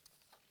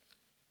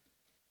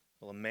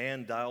Well, a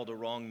man dialed a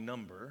wrong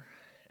number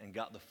and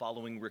got the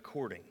following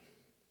recording.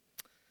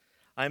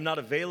 I am not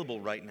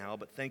available right now,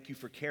 but thank you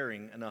for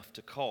caring enough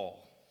to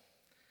call.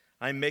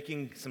 I am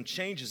making some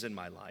changes in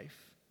my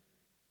life.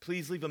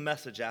 Please leave a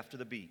message after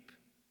the beep.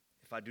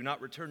 If I do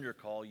not return your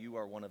call, you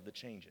are one of the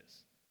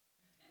changes.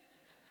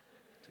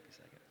 Took a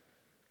second.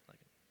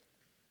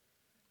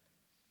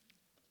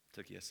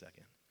 Took you a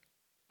second.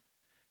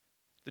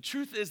 The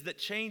truth is that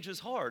change is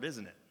hard,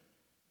 isn't it?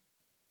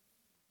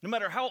 No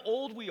matter how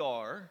old we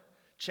are,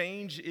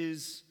 change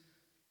is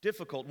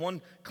difficult.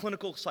 One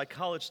clinical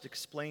psychologist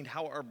explained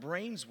how our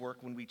brains work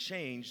when we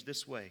change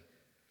this way.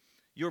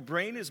 Your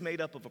brain is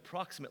made up of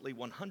approximately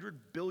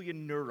 100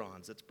 billion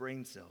neurons, that's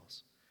brain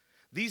cells.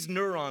 These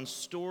neurons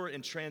store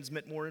and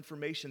transmit more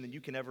information than you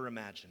can ever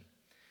imagine.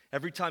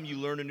 Every time you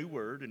learn a new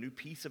word, a new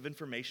piece of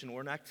information, or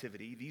an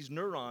activity, these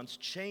neurons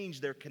change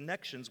their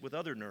connections with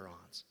other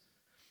neurons.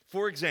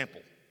 For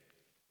example,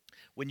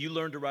 when you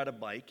learn to ride a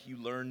bike, you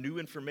learn new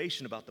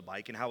information about the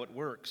bike and how it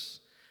works.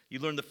 You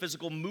learn the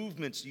physical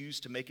movements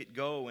used to make it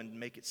go and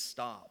make it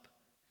stop.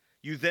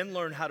 You then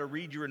learn how to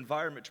read your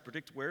environment to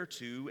predict where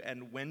to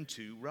and when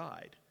to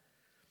ride.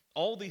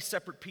 All these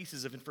separate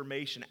pieces of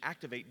information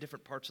activate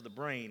different parts of the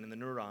brain and the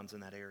neurons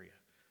in that area.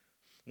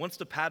 Once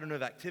the pattern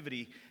of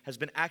activity has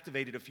been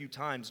activated a few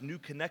times, new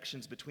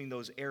connections between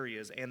those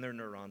areas and their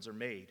neurons are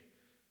made.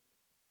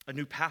 A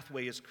new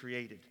pathway is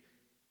created.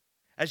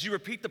 As you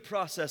repeat the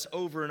process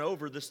over and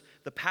over,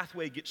 the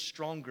pathway gets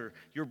stronger.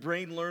 Your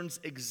brain learns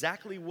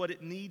exactly what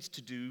it needs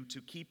to do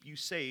to keep you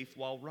safe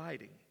while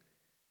riding.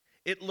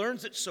 It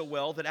learns it so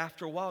well that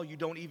after a while you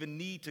don't even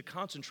need to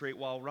concentrate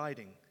while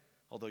riding,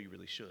 although you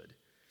really should.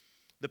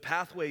 The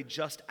pathway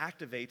just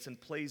activates and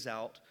plays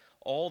out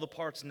all the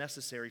parts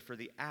necessary for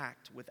the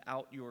act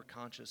without your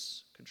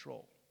conscious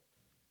control.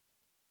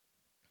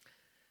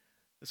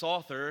 This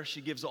author,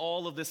 she gives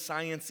all of this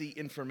science-y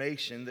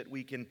information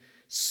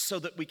so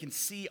that we can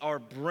see our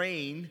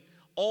brain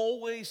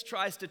always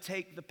tries to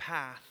take the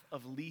path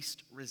of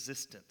least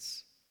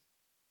resistance.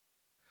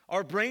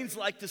 Our brains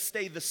like to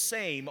stay the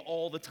same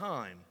all the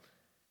time.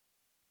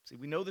 See,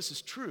 we know this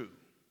is true.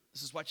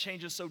 This is why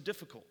change is so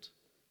difficult.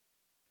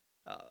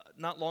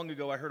 Not long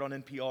ago, I heard on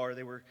NPR,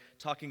 they were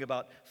talking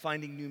about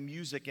finding new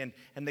music, and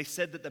they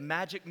said that the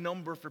magic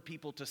number for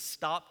people to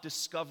stop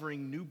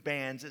discovering new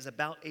bands is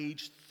about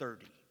age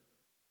 30.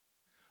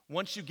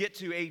 Once you get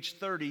to age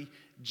 30,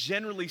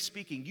 generally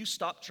speaking, you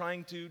stop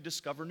trying to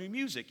discover new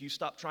music. You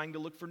stop trying to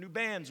look for new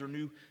bands or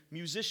new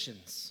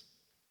musicians.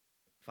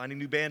 Finding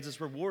new bands is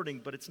rewarding,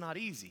 but it's not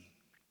easy.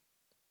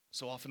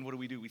 So often, what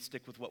do? We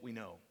stick with what we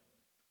know.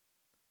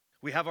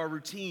 We have our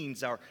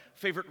routines, our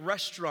favorite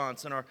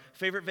restaurants, and our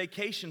favorite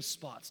vacation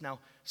spots. Now,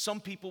 some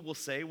people will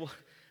say, well,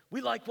 we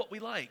like what we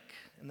like,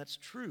 and that's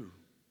true.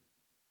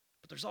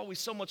 But there's always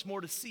so much more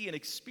to see and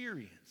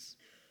experience.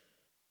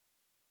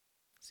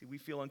 See, we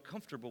feel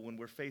uncomfortable when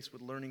we're faced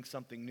with learning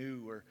something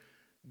new or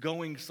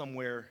going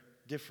somewhere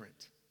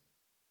different.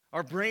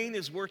 Our brain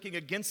is working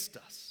against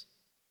us.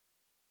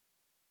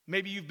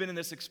 Maybe you've been in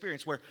this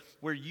experience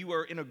where you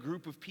are in a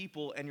group of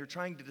people and you're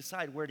trying to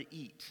decide where to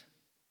eat.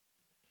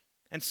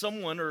 And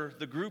someone or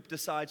the group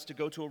decides to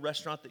go to a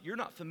restaurant that you're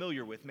not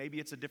familiar with. Maybe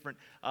it's a different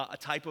a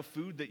type of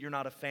food that you're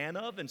not a fan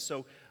of. And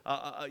so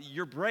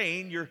your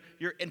brain,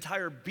 your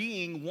entire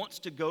being wants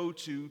to go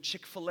to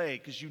Chick-fil-A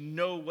because you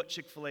know what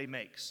Chick-fil-A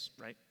makes,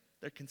 right?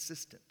 They're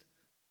consistent.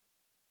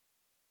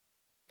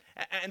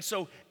 And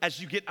so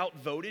as you get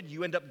outvoted,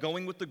 you end up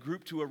going with the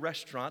group to a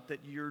restaurant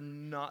that you're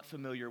not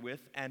familiar with.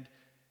 And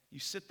you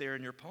sit there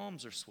and your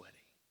palms are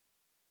sweaty.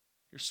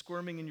 You're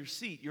squirming in your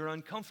seat. You're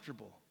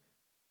uncomfortable.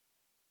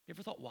 You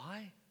ever thought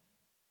why?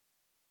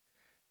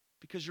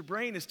 Because your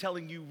brain is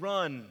telling you,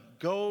 run,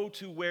 go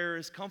to where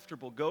is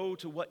comfortable, go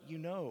to what you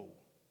know.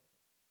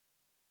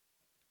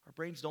 Our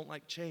brains don't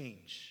like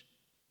change.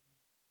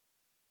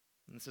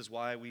 And this is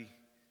why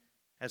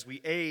as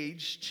we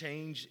age,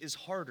 change is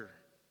harder.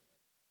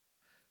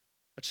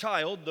 A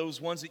child,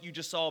 those ones that you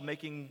just saw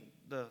making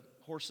the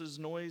horses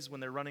noise when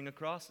they're running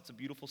across, it's a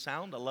beautiful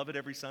sound. I love it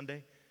every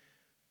Sunday.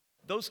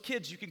 Those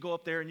kids, you can go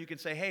up there and you can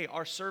say, hey,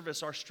 our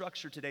service, our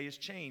structure today has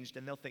changed,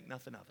 and they'll think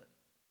nothing of it,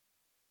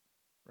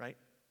 right?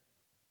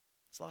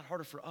 It's a lot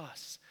harder for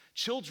us.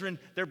 Children,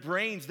 their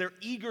brains, they're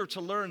eager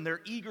to learn,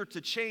 they're eager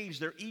to change,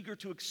 they're eager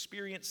to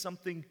experience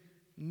something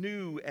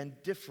new and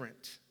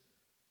different.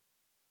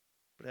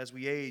 But as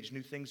we age,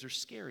 new things are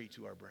scary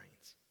to our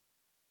brains,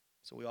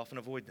 so we often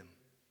avoid them.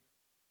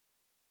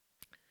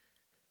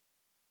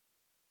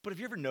 But have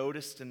you ever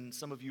noticed, and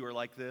some of you are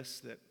like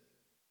this, that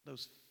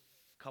those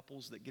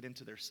couples that get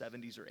into their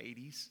 70s or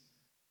 80s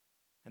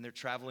and they're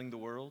traveling the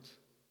world,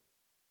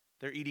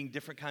 they're eating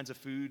different kinds of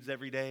foods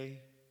every day,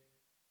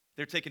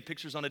 they're taking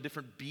pictures on a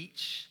different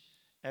beach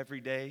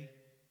every day.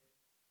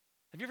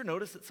 Have you ever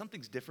noticed that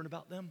something's different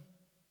about them?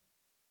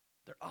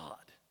 They're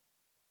odd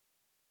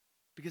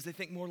because they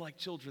think more like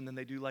children than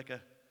they do like a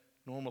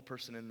normal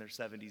person in their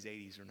 70s,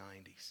 80s, or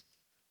 90s.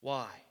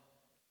 Why?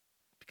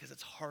 Because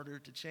it's harder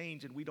to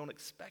change and we don't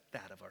expect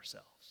that of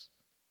ourselves.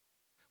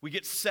 We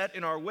get set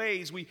in our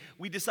ways. We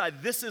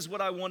decide this is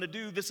what I want to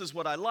do, this is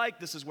what I like,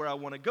 this is where I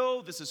want to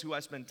go, this is who I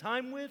spend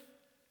time with.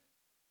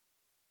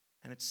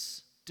 And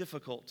it's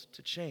difficult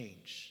to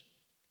change.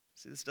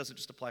 See, this doesn't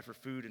just apply for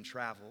food and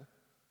travel.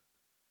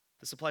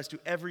 This applies to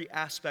every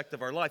aspect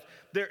of our life.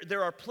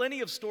 There are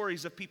plenty of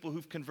stories of people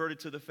who've converted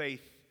to the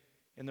faith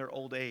in their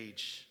old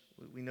age.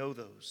 We know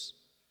those.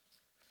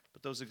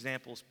 But those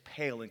examples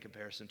pale in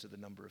comparison to the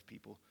number of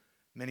people,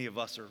 many of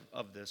us are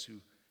of this,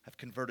 who have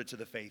converted to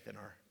the faith in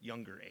our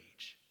younger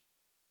age.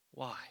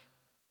 Why?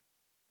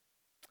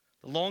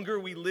 The longer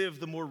we live,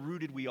 the more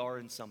rooted we are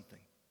in something.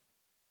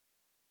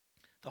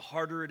 The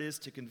harder it is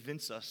to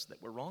convince us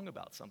that we're wrong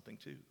about something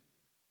too.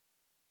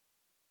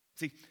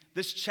 See,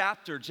 this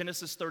chapter,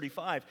 Genesis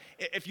 35,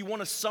 if you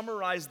want to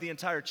summarize the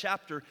entire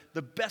chapter,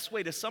 the best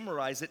way to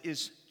summarize it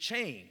is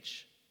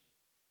change.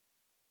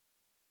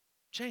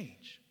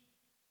 Change.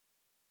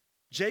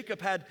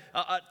 Jacob had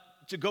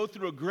to go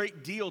through a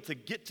great deal to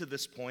get to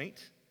this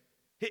point.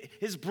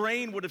 His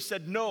brain would have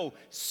said, no,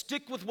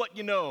 stick with what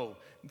you know,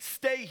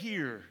 stay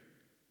here.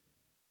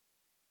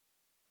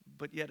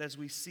 But yet, as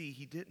we see,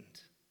 he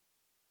didn't.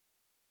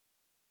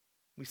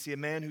 We see a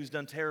man who's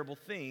done terrible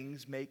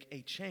things make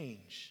a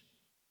change.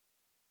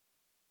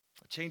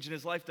 A change in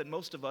his life that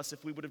most of us,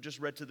 if we would have just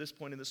read to this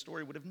point in the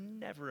story, would have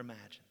never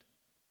imagined.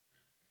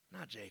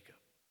 Not Jacob.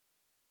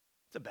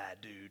 It's a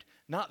bad dude.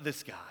 Not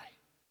this guy.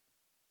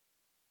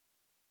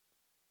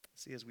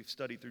 See, as we've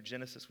studied through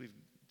Genesis, we've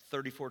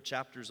 34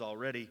 chapters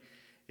already.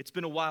 It's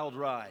been a wild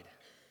ride.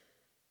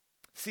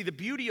 See, the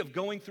beauty of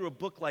going through a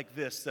book like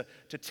this,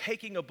 to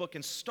taking a book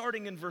and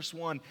starting in verse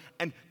 1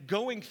 and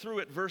going through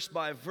it verse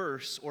by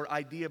verse or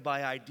idea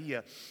by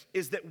idea,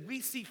 is that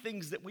we see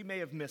things that we may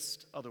have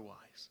missed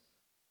otherwise.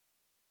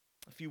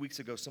 A few weeks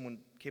ago, someone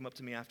came up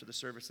to me after the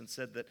service and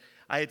said that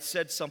I had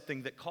said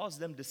something that caused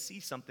them to see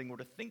something or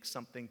to think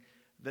something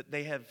that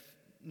they have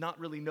not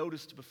really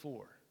noticed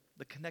before.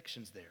 The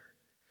connection's there.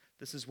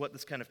 This is what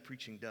this kind of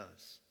preaching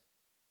does.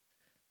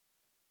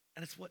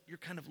 And it's what your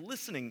kind of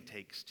listening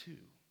takes too.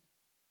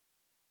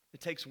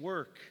 It takes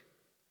work.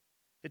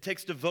 It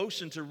takes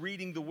devotion to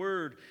reading the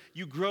Word.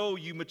 You grow,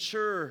 you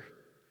mature.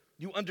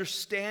 You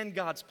understand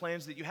God's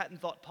plans that you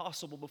hadn't thought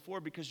possible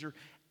before because you're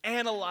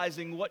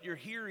analyzing what you're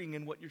hearing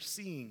and what you're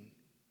seeing.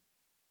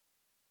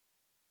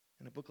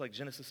 And a book like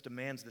Genesis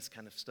demands this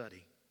kind of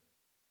study.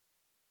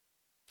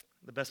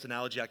 The best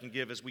analogy I can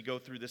give as we go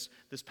through this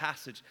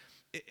passage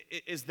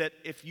is that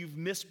if you've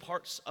missed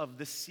parts of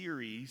this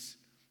series,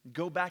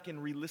 go back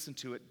and re-listen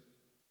to it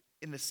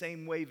in the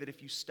same way that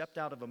if you stepped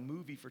out of a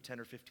movie for 10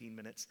 or 15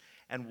 minutes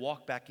and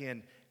walk back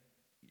in,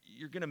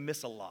 you're going to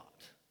miss a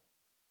lot.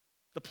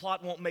 The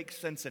plot won't make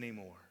sense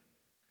anymore.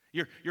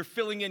 You're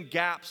filling in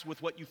gaps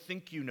with what you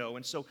think you know.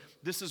 And so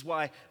this is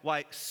why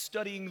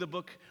studying the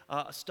book,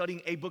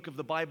 studying a book of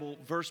the Bible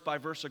verse by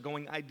verse or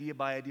going idea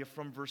by idea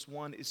from verse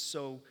 1 is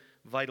so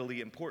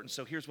vitally important.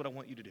 So here's what I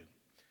want you to do.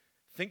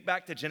 Think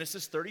back to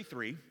Genesis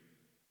 33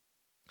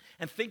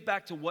 and think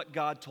back to what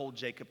God told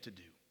Jacob to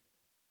do.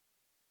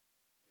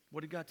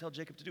 What did God tell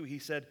Jacob to do? He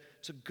said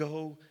to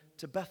go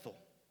to Bethel.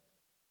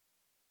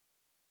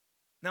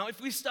 Now,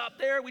 if we stop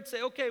there, we'd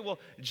say, okay, well,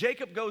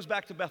 Jacob goes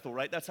back to Bethel,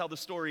 right? That's how the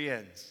story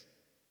ends.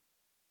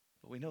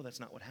 But we know that's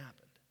not what happened.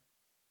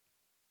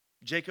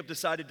 Jacob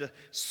decided to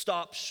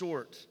stop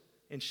short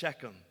in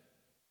Shechem.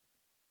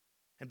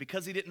 And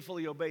because he didn't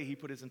fully obey, he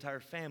put his entire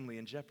family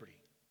in jeopardy.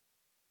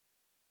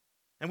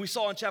 And we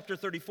saw in chapter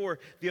 34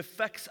 the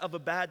effects of a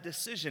bad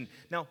decision.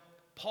 Now,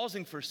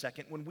 pausing for a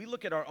second, when we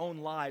look at our own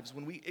lives,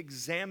 when we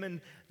examine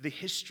the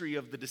history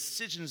of the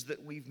decisions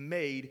that we've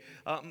made,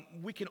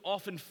 we can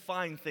often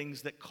find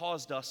things that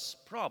caused us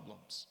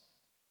problems.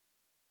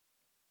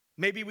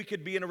 Maybe we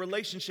could be in a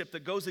relationship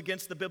that goes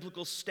against the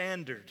biblical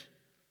standard.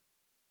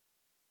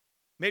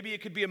 Maybe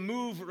it could be a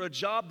move or a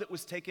job that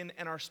was taken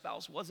and our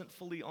spouse wasn't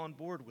fully on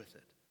board with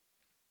it.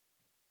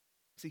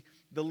 See,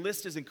 the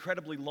list is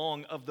incredibly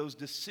long of those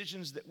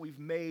decisions that we've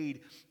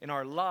made in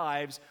our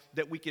lives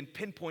that we can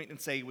pinpoint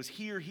and say it was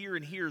here, here,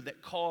 and here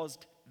that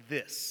caused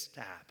this to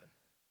happen.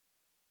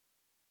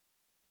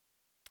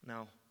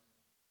 Now,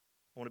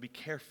 I want to be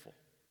careful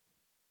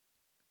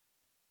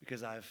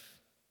because I've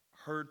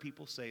heard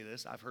people say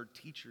this, I've heard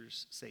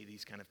teachers say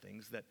these kind of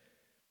things, that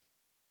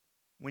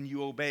when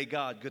you obey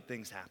God, good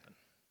things happen.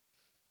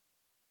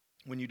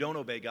 When you don't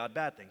obey God,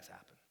 bad things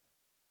happen.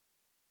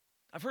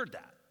 I've heard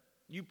that.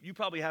 You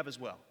probably have as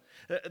well.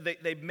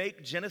 They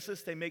make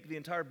Genesis, they make the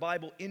entire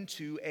Bible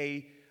into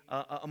a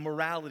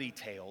morality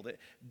tale. That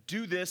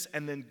do this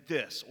and then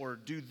this, or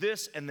do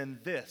this and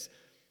then this.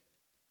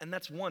 And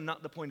that's one,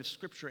 not the point of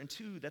Scripture. And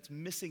two, that's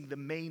missing the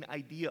main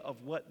idea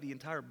of what the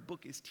entire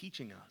book is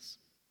teaching us.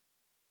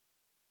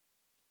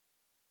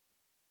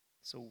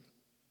 So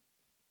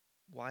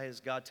why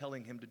is God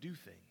telling him to do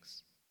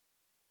things?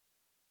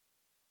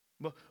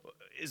 Well,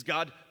 is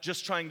God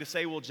just trying to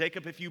say, well,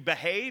 Jacob, if you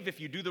behave,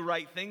 if you do the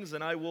right things,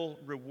 then I will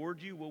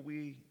reward you? Well,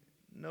 we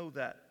know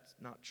that's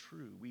not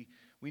true.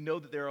 We know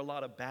that there are a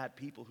lot of bad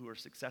people who are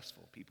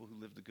successful, people who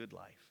live the good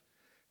life,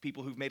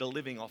 people who've made a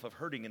living off of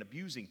hurting and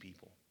abusing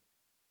people.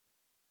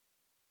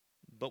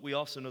 but we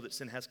also know that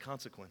sin has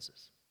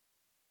consequences.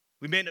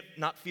 We may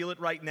not feel it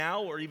right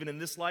now or even in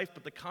this life,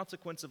 but the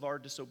consequence of our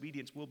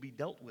disobedience will be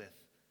dealt with.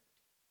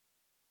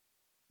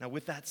 Now,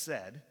 with that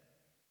said,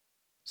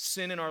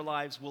 sin in our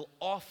lives will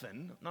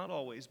often, not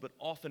always, but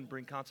often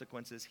bring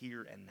consequences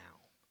here and now.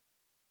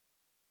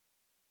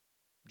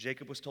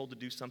 Jacob was told to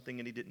do something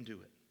and he didn't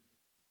do it.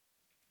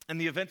 And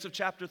the events of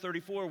chapter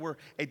 34 were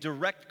a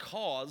direct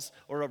cause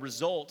or a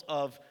result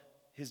of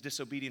his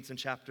disobedience in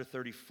chapter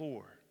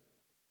 34.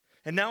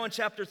 And now in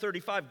chapter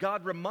 35,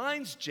 God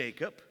reminds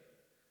Jacob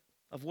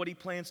of what he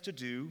plans to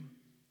do,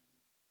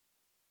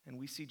 and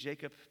we see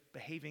Jacob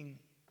behaving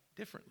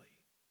differently.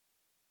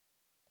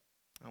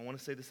 I want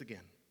to say this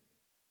again.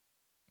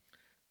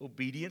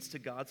 Obedience to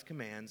God's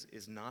commands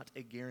is not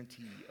a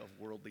guarantee of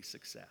worldly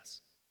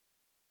success.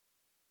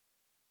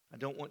 I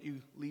don't want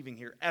you leaving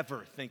here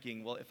ever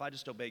thinking, well, if I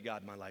just obey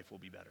God, my life will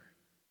be better.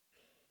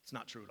 It's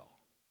not true at all.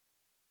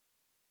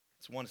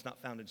 It's one, it's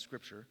not found in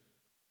Scripture.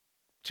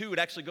 Two, it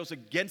actually goes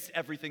against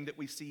everything that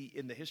we see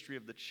in the history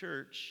of the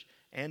church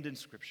and in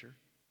Scripture.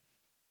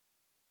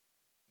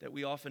 That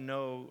we often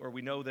know, or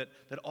we know that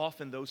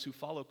often those who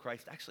follow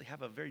Christ actually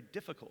have a very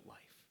difficult life,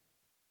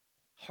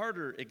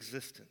 harder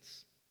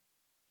existence.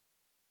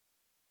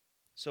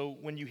 So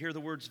when you hear the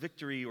words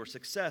victory or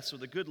success or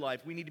the good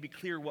life, we need to be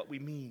clear what we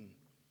mean.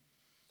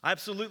 I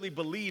absolutely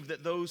believe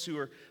that those who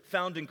are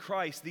found in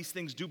Christ, these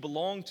things do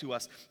belong to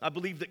us. I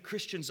believe that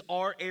Christians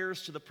are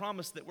heirs to the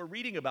promise that we're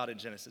reading about in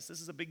Genesis. This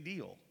is a big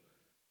deal.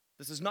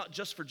 This is not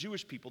just for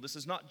Jewish people. This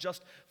is not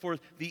just for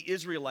the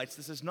Israelites.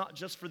 This is not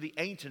just for the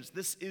ancients.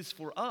 This is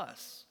for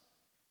us.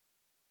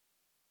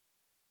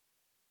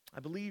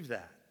 I believe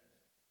that.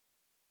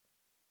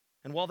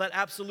 And while that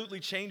absolutely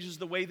changes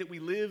the way that we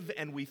live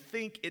and we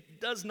think,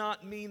 it does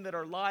not mean that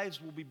our lives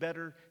will be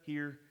better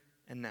here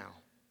and now.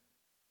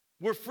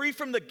 We're free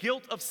from the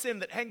guilt of sin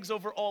that hangs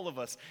over all of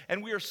us,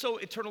 and we are so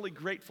eternally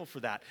grateful for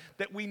that.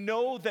 That we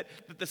know that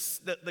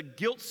the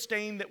guilt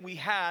stain that we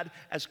had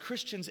as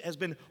Christians has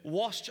been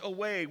washed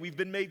away. We've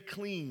been made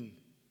clean.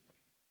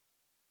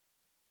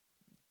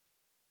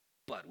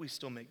 But we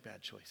still make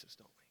bad choices,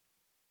 don't we?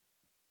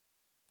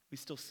 We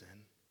still sin.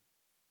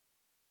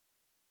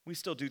 We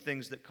still do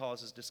things that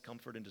causes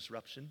discomfort and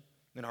disruption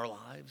in our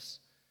lives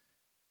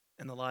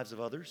and the lives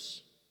of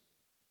others.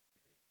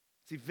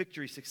 See,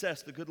 victory,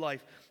 success, the good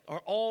life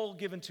are all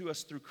given to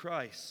us through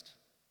Christ.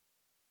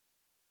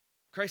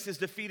 Christ has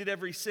defeated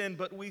every sin,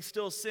 but we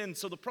still sin,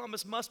 so the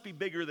promise must be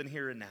bigger than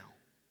here and now.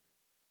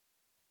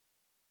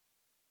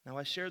 Now,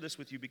 I share this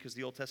with you because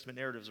the Old Testament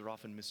narratives are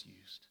often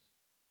misused,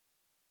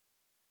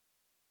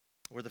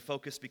 where the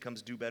focus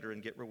becomes do better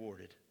and get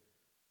rewarded.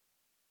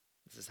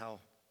 This is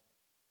how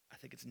I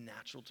think it's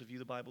natural to view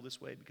the Bible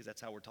this way because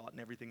that's how we're taught in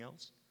everything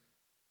else.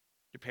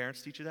 Your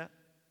parents teach you that?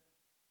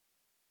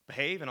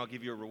 Behave and I'll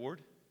give you a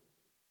reward.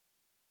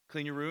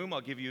 Clean your room,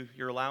 I'll give you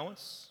your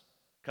allowance.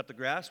 Cut the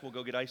grass, we'll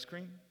go get ice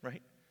cream,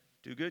 right?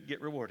 Do good,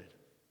 get rewarded.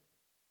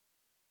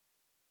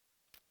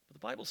 But the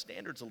Bible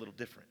standard's a little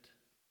different.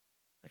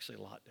 Actually,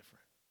 a lot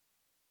different.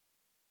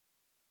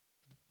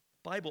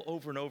 The Bible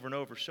over and over and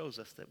over shows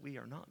us that we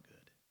are not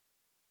good.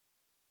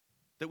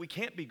 That we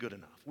can't be good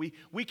enough.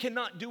 We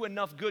cannot do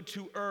enough good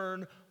to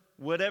earn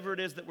whatever it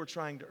is that we're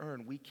trying to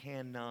earn. We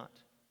cannot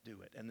do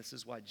it. And this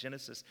is why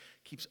Genesis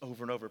keeps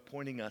over and over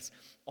pointing us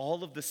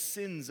all of the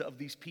sins of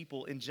these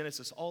people in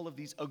Genesis, all of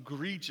these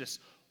egregious,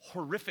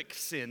 horrific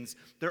sins,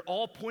 they're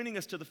all pointing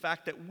us to the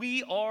fact that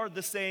we are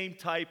the same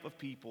type of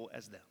people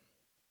as them.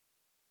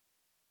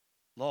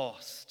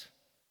 Lost,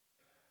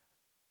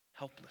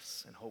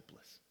 helpless, and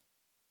hopeless.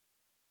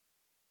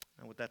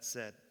 Now, with that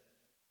said,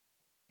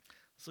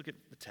 let's look at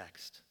the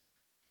text.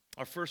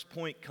 Our first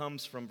point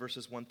comes from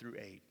verses 1 through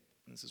 8.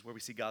 And this is where we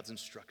see God's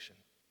instruction.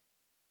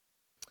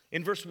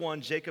 In verse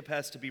 1, Jacob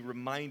has to be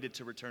reminded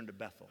to return to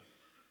Bethel.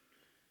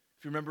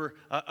 If you remember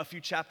a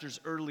few chapters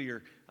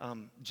earlier,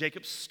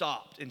 Jacob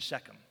stopped in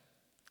Shechem.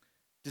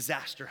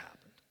 Disaster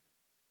happened.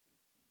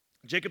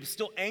 Jacob is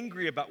still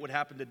angry about what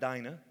happened to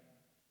Dinah,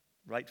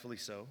 rightfully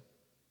so.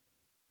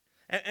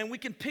 And we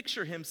can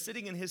picture him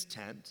sitting in his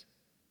tent.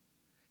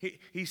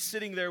 He's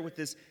sitting there with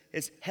his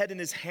head in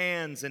his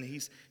hands, and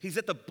he's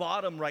at the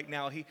bottom right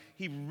now. He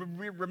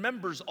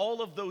remembers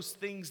all of those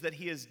things that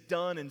he has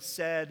done and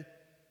said.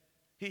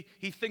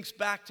 He thinks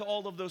back to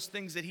all of those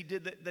things that he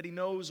did that he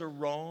knows are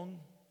wrong.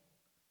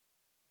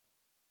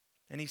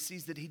 And he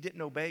sees that he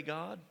didn't obey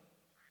God.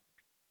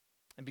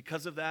 And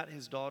because of that,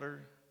 his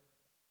daughter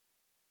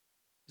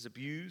is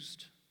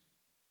abused.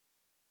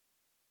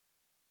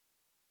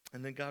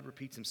 And then God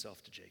repeats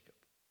himself to Jacob.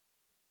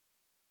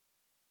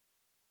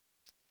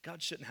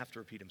 God shouldn't have to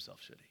repeat himself,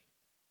 should he?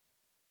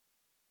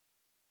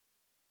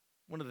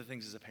 One of the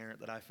things as a parent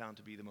that I found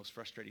to be the most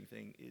frustrating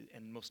thing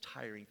and most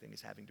tiring thing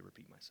is having to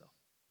repeat myself.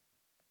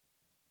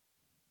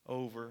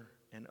 Over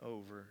and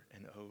over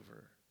and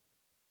over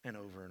and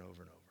over and over and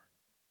over.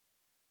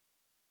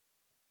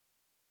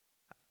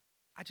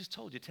 I just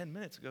told you 10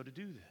 minutes ago to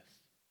do this.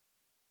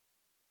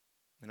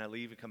 And I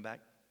leave and come back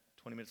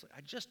 20 minutes later.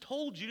 I just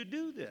told you to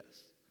do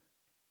this.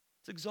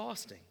 It's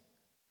exhausting.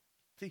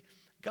 See,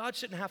 God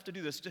shouldn't have to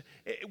do this.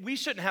 We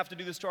shouldn't have to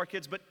do this to our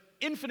kids, but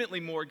infinitely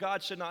more,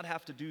 God should not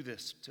have to do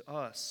this to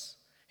us.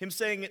 Him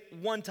saying it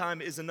one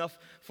time is enough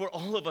for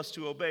all of us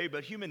to obey,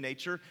 but human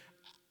nature,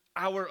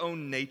 our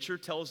own nature,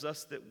 tells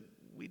us that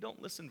we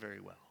don't listen very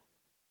well.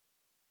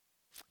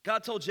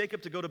 God told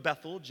Jacob to go to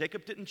Bethel.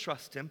 Jacob didn't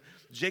trust him.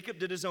 Jacob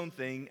did his own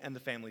thing, and the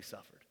family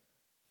suffered.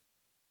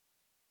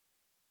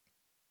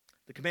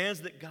 The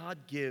commands that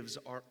God gives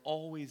are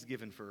always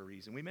given for a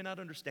reason. We may not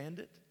understand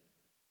it.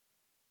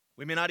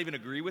 We may not even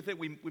agree with it.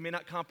 We may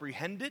not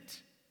comprehend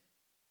it.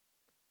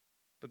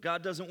 But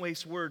God doesn't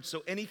waste words,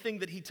 so anything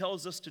that he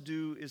tells us to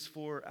do is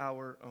for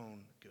our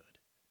own good.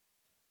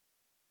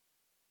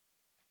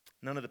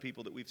 None of the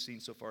people that we've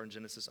seen so far in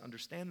Genesis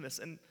understand this,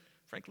 and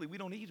frankly, we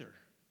don't either.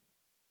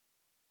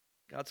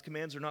 God's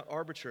commands are not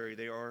arbitrary.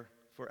 They are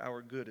for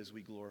our good as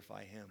we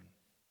glorify him.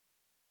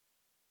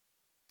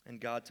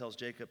 And God tells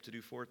Jacob to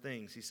do 4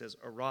 things. He says,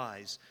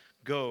 arise,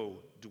 go,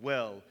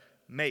 dwell,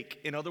 make.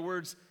 In other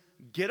words,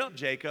 get up,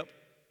 Jacob,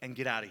 and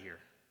get out of here.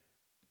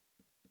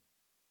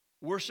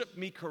 Worship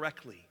me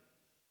correctly.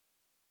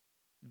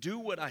 Do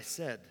what I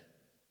said.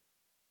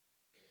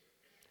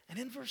 And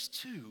in verse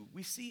 2,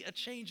 we see a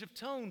change of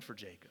tone for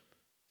Jacob.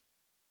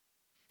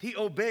 He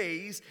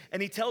obeys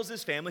and he tells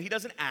his family. He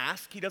doesn't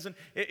ask.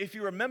 If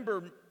you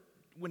remember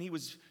when he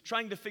was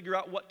trying to figure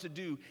out what to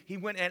do, he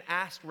went and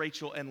asked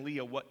Rachel and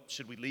Leah, what,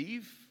 should we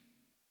leave?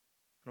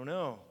 I don't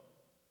know.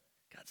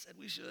 God said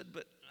we should,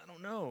 but I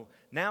don't know.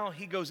 Now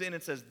he goes in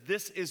and says,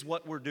 this is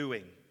what we're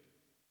doing.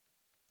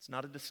 It's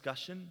not a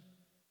discussion.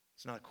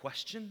 It's not a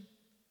question.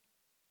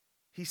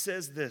 He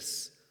says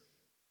this,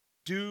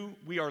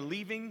 we are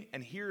leaving,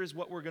 and here is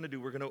what we're going to do.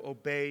 We're going to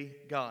obey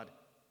God.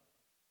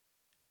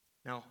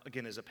 Now,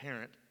 again, as a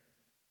parent,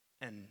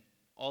 and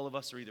all of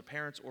us are either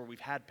parents or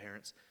we've had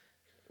parents,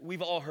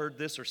 we've all heard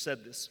this or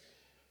said this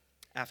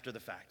after the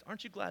fact.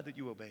 Aren't you glad that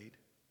you obeyed?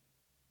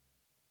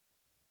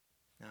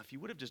 Now, if you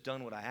would have just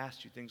done what I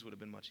asked you, things would have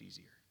been much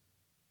easier.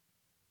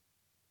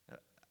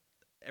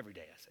 Every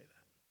day I say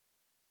that.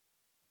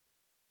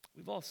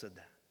 We've all said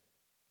that.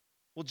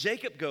 Well,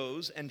 Jacob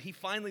goes, and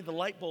the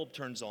light bulb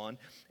turns on,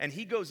 and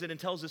he goes in and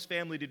tells his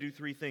family to do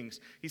 3 things.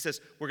 He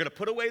says, we're going to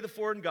put away the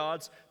foreign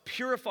gods,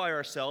 purify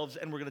ourselves,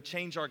 and we're going to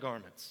change our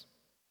garments.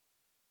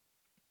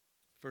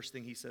 First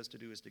thing he says to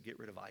do is to get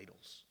rid of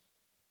idols.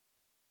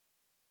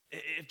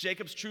 If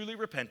Jacob's truly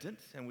repentant,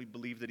 and we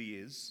believe that he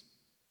is,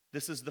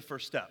 this is the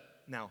first step.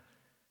 Now,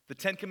 the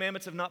 10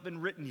 Commandments have not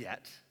been written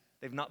yet.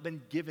 They've not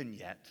been given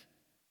yet.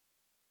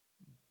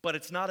 But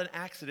it's not an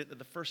accident that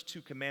the first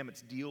 2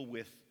 commandments deal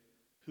with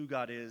who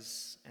God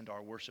is and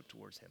our worship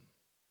towards him.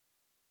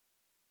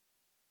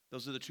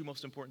 Those are the 2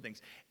 most important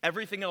things.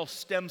 Everything else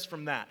stems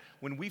from that.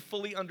 When we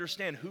fully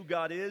understand who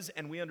God is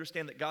and we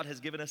understand that God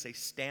has given us a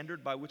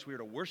standard by which we are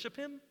to worship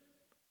him,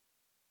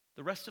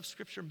 the rest of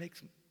Scripture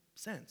makes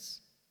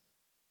sense.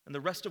 And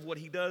the rest of what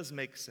he does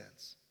makes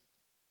sense.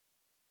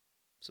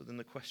 So then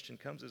the question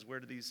comes is, where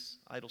do these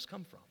idols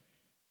come from?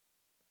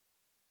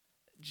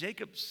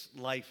 Jacob's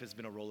life has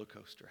been a roller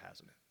coaster,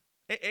 hasn't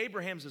it?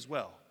 Abraham's as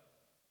well.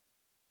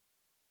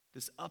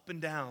 This up and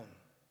down,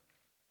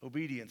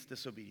 obedience,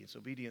 disobedience,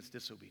 obedience,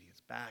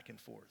 disobedience, back and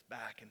forth,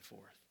 back and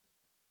forth.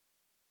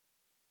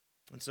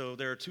 And so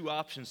there are 2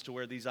 options to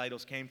where these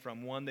idols came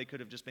from. One, they could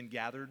have just been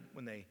gathered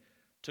when they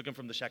took them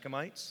from the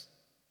Shechemites,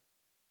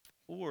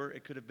 or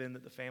it could have been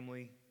that the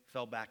family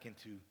fell back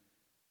into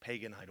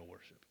pagan idol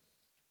worship.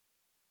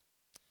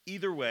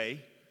 Either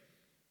way,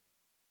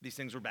 these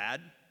things were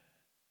bad.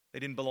 They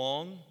didn't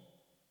belong.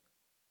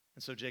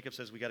 And so Jacob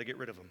says, we got to get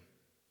rid of them.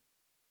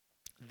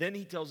 Then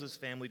he tells his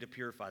family to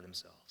purify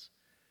themselves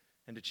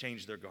and to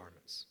change their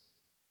garments.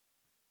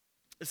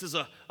 This is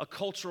a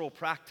cultural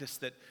practice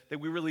that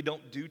we really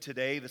don't do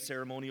today, the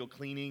ceremonial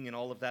cleaning and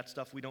all of that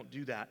stuff. We don't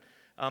do that.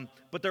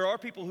 But there are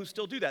people who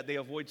still do that. They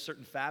avoid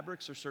certain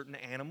fabrics or certain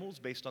animals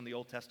based on the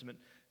Old Testament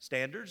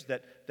standards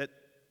that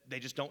they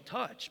just don't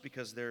touch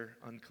because they're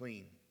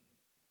unclean.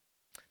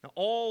 Now,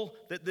 all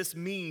that this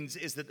means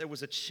is that there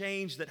was a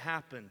change that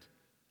happened.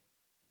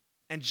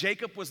 And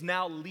Jacob was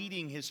now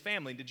leading his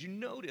family. Did you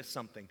notice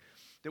something?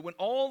 That when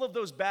all of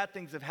those bad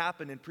things have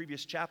happened in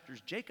previous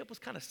chapters, Jacob was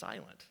kind of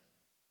silent.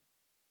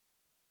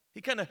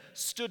 He kind of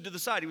stood to the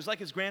side. He was like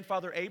his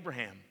grandfather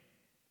Abraham.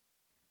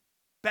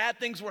 Bad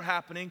things were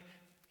happening.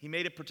 He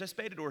may have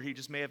participated or he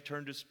just may have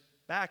turned his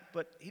back,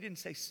 but he didn't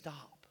say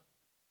stop.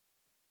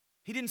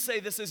 He didn't say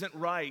this isn't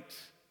right.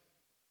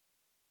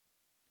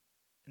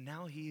 And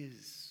now he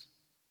is.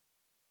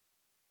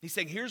 He's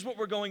saying, here's what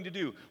we're going to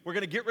do. We're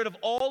going to get rid of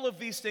all of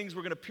these things.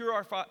 We're going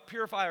to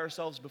purify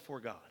ourselves before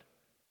God.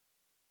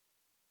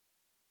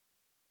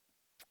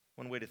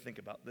 One way to think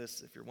about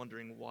this, if you're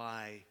wondering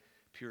why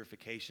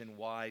purification,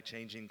 why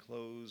changing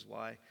clothes,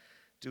 why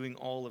doing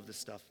all of this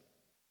stuff,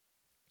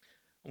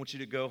 I want you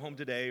to go home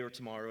today or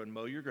tomorrow and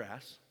mow your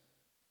grass,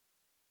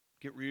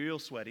 get real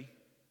sweaty,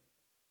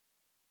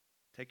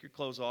 take your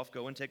clothes off,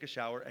 go and take a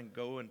shower, and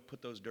go and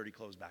put those dirty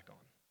clothes back on.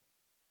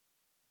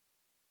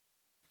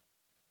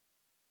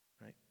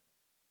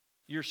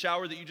 Your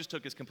shower that you just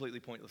took is completely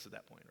pointless at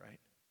that point, right?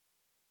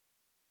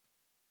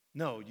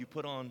 No, you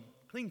put on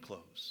clean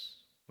clothes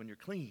when you're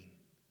clean.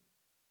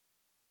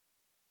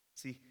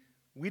 See,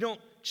 we don't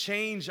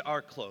change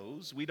our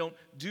clothes. We don't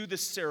do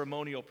this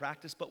ceremonial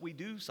practice, but we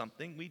do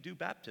something. We do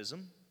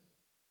baptism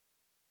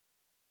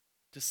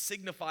to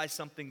signify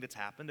something that's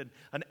happened, and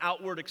an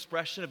outward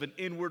expression of an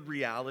inward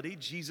reality.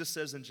 Jesus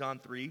says in John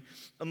 3,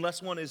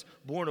 unless one is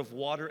born of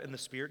water and the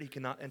Spirit, he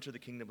cannot enter the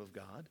kingdom of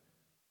God.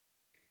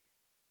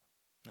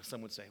 Now,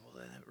 some would say,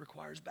 well, that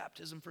requires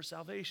baptism for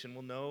salvation.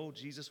 Well, no,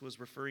 Jesus was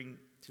referring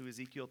to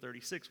Ezekiel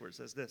 36, where it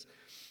says this,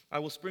 I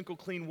will sprinkle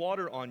clean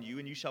water on you,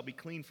 and you shall be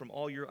clean from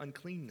all your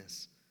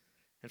uncleanness.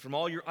 And from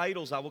all your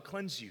idols I will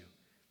cleanse you.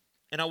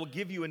 And I will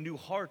give you a new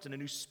heart, and a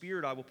new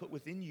spirit I will put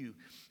within you.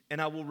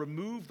 And I will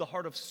remove the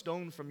heart of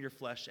stone from your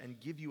flesh and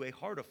give you a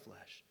heart of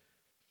flesh.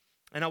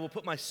 And I will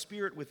put my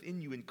spirit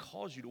within you and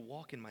cause you to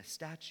walk in my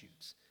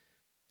statutes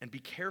and be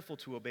careful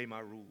to obey my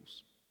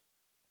rules.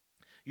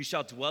 You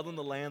shall dwell in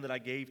the land that I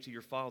gave to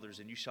your fathers,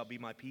 and you shall be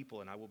my people,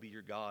 and I will be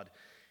your God,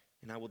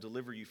 and I will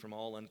deliver you from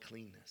all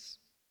uncleanness.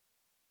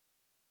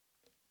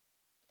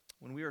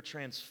 When we are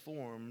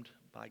transformed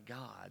by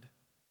God,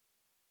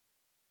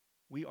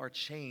 we are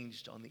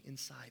changed on the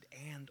inside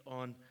and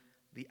on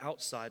the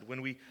outside.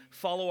 When we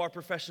follow our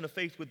profession of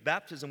faith with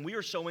baptism, we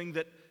are showing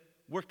that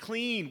we're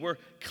clean, we're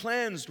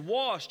cleansed,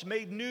 washed,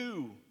 made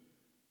new.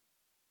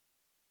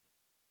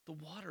 The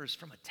water is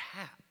from a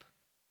tap,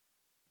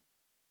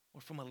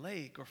 or from a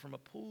lake, or from a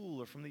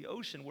pool, or from the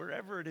ocean,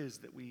 wherever it is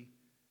that we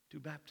do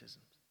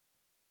baptisms.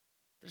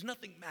 There's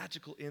nothing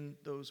magical in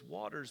those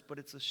waters, but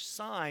it's a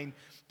sign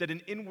that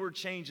an inward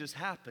change has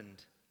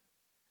happened.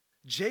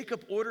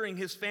 Jacob ordering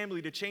his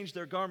family to change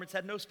their garments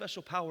had no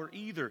special power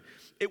either.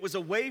 It was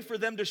a way for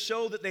them to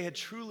show that they had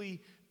truly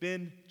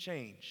been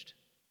changed.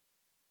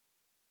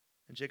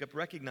 And Jacob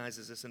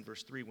recognizes this in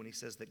verse 3 when he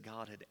says that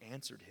God had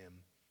answered him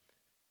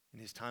in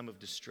his time of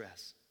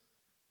distress.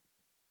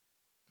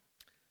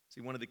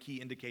 See, one of the key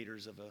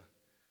indicators of a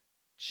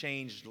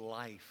changed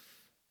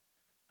life,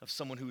 of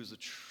someone who is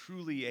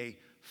truly a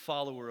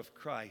follower of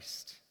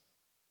Christ,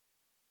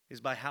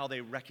 is by how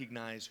they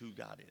recognize who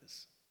God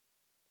is.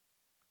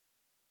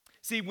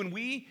 See, when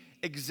we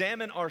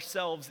examine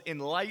ourselves in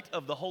light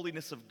of the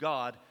holiness of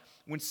God,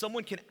 when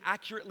someone can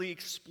accurately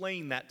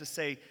explain that to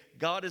say,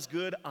 God is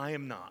good, I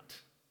am not.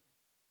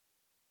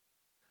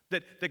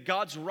 That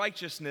God's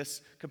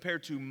righteousness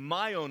compared to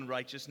my own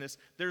righteousness,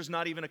 there's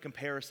not even a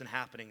comparison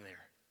happening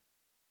there.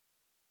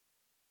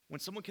 When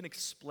someone can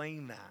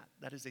explain that,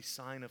 that is a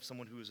sign of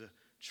someone who is a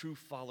true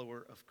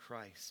follower of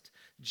Christ.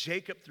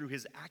 Jacob, through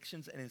his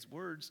actions and his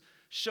words,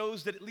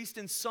 shows that at least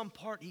in some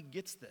part he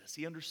gets this,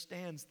 he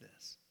understands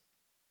this.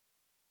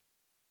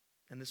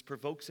 And this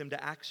provokes him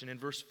to action. In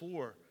verse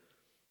 4,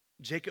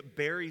 Jacob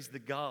buries the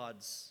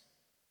gods,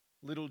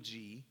 little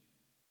g,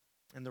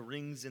 and the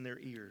rings in their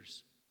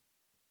ears.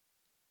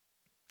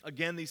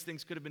 Again, these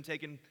things could have been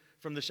taken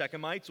from the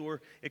Shechemites,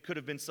 or it could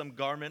have been some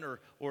garment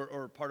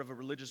or part of a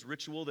religious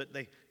ritual that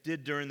they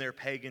did during their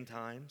pagan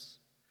times.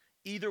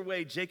 Either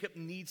way, Jacob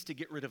needs to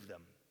get rid of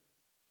them.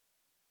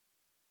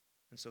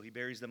 And so he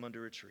buries them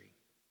under a tree.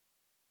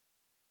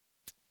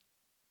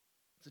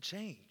 It's a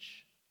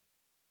change.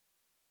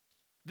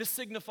 This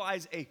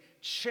signifies a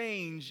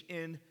change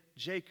in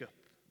Jacob.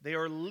 They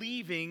are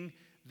leaving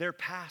their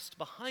past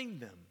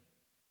behind them.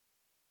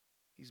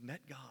 He's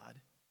met God,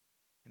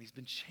 and he's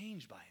been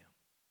changed by him.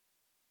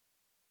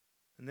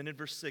 And then in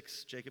verse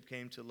 6, Jacob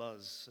came to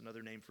Luz,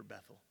 another name for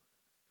Bethel,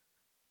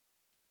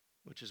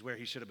 which is where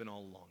he should have been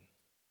all along.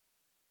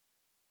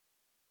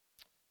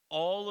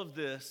 All of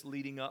this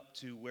leading up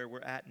to where we're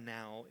at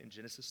now in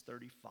Genesis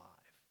 35,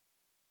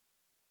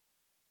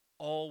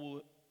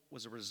 all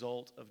was a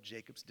result of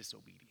Jacob's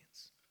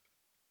disobedience.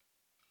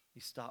 He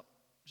stopped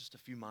just a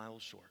few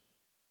miles short.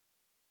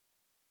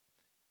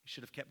 He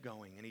should have kept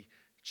going, and he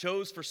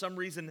chose for some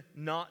reason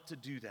not to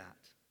do that.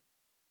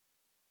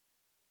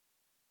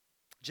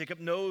 Jacob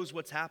knows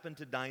what's happened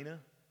to Dinah,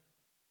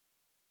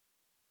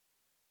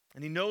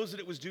 and he knows that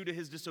it was due to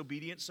his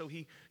disobedience, so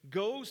he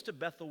goes to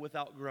Bethel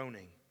without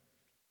groaning.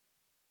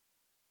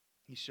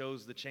 He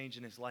shows the change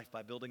in his life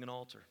by building an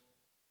altar.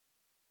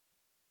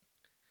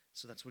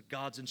 So that's what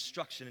God's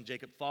instruction in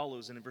Jacob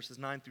follows, and in verses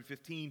 9 through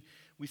 15,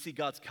 we see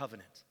God's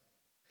covenant.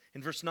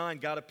 In verse 9,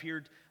 God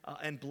appeared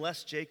and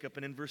blessed Jacob,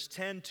 and in verse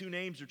 10, two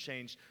names are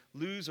changed.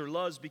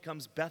 Luz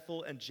becomes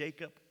Bethel, and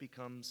Jacob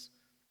becomes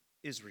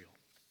Israel.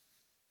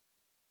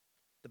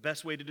 The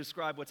best way to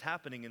describe what's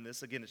happening in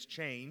this, again, is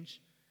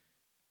change,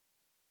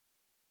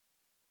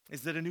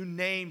 is that a new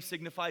name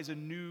signifies a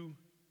new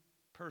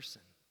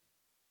person.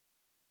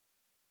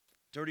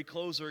 Dirty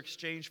clothes are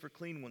exchanged for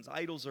clean ones.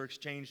 Idols are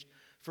exchanged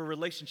for a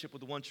relationship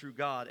with the one true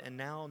God, and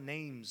now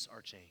names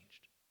are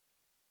changed.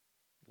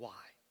 Why?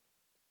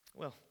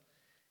 Well,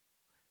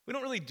 we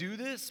don't really do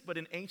this, but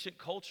in ancient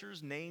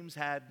cultures, names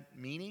had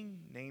meaning.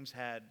 Names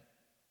had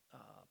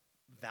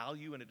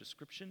value and a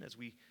description, as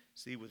we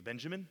see with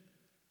Benjamin.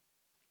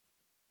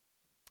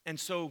 And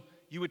so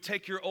you would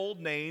take your old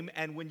name,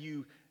 and when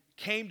you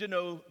came to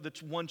know the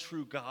one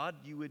true God,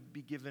 you would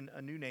be given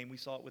a new name. We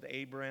saw it with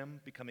Abraham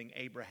becoming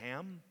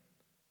Abraham.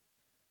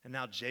 and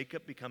now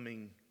Jacob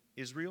becoming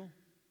Israel.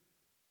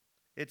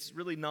 It's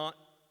really not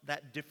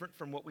that different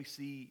from what we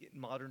see in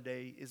modern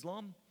day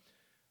Islam,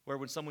 where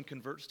when someone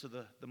converts to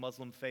the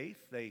Muslim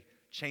faith, they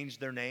change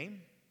their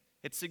name.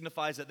 It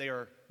signifies that they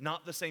are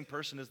not the same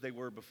person as they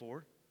were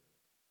before.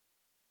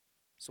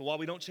 So while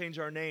we don't change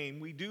our name,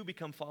 we do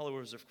become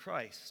followers of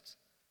Christ.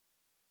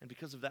 And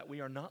because of that,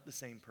 we are not the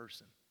same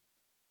person.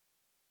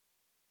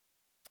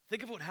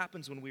 Think of what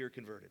happens when we are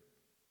converted.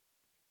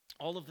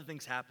 All of the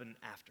things happen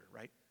after,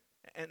 right?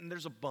 And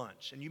there's a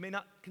bunch. And you may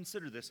not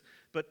consider this,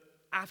 but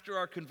after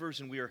our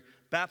conversion, we are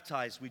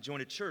baptized, we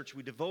join a church,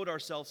 we devote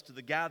ourselves to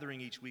the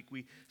gathering each week,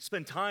 we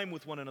spend time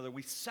with one another,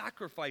 we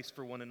sacrifice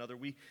for one another,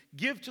 we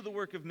give to the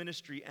work of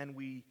ministry, and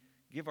we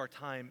give our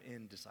time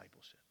in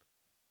discipleship.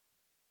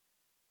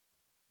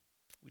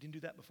 We didn't do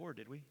that before,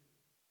 did we?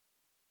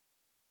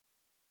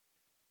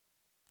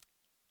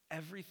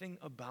 Everything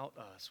about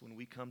us when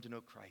we come to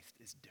know Christ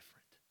is different.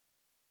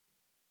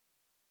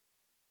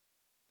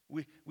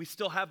 We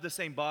still have the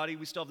same body,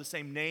 we still have the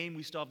same name,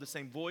 we still have the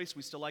same voice,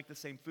 we still like the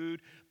same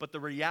food, but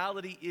the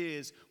reality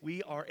is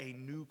we are a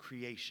new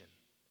creation.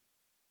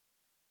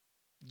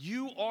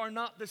 You are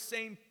not the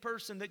same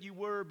person that you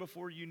were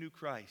before you knew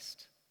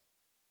Christ.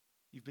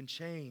 You've been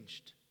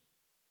changed.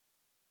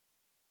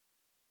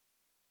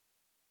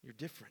 You're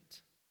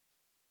different.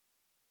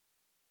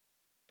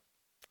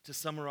 To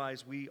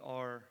summarize, we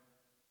are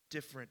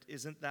different.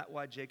 Isn't that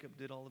why Jacob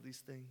did all of these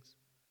things?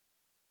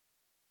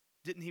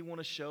 Didn't he want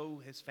to show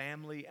his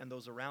family and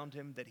those around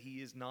him that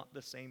he is not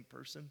the same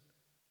person?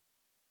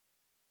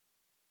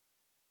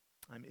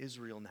 I'm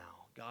Israel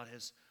now. God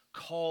has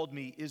called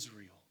me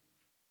Israel.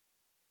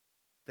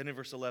 Then in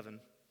verse 11,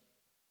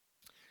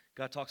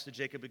 God talks to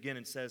Jacob again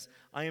and says,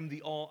 I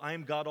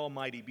am God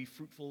Almighty, be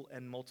fruitful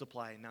and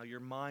multiply. Now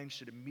your mind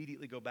should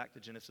immediately go back to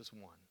Genesis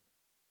 1.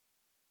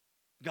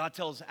 God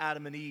tells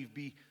Adam and Eve,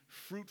 be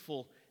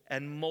fruitful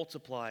and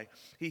multiply.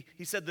 He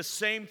said the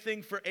same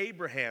thing for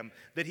Abraham,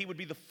 that he would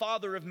be the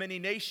father of many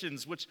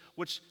nations,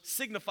 which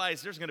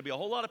signifies there's going to be a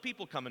whole lot of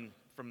people coming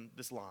from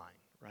this line,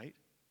 right?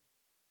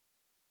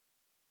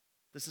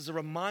 This is a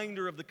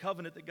reminder of the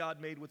covenant that God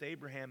made with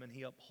Abraham, and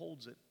he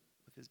upholds it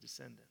with his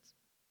descendants.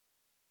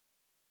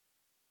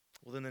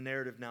 Well, then the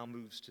narrative now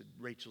moves to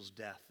Rachel's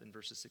death in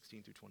verses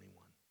 16 through 21.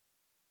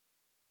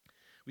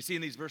 We see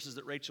in these verses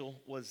that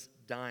Rachel was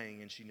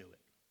dying, and she knew it.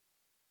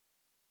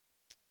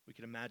 We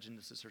can imagine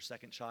this is her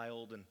second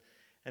child,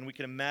 and we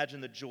can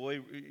imagine the joy.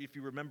 If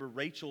you remember,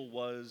 Rachel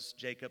was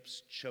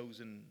Jacob's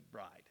chosen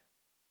bride.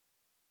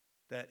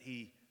 That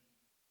he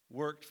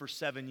worked for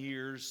 7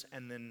 years,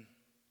 and then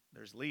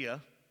there's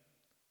Leah,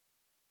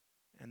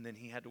 and then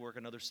he had to work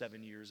another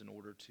 7 years in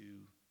order to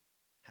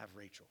have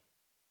Rachel,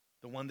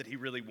 the one that he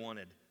really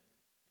wanted,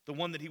 the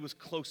one that he was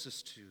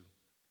closest to.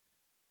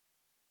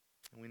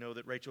 And we know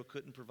that Rachel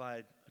couldn't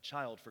provide a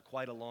child for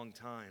quite a long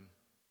time.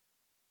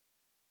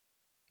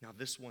 Now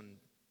this one,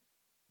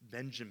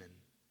 Benjamin,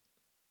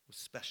 was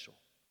special.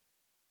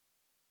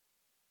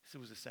 This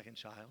was a second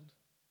child,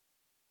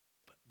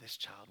 but this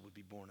child would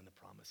be born in the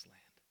promised land.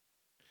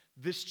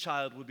 This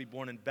child would be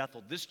born in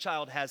Bethel. This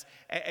child has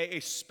a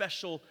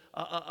special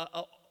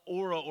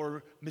aura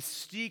or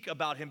mystique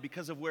about him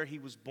because of where he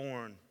was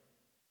born.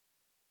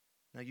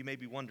 Now you may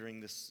be wondering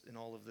this in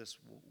all of this,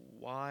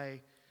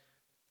 why,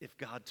 if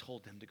God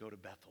told them to go to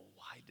Bethel,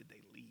 why did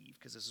they leave?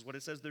 Because this is what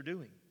it says they're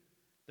doing.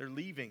 They're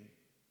leaving.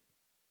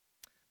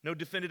 No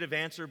definitive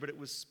answer, but it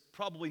was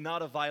probably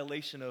not a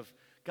violation of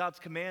God's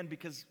command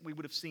because we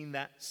would have seen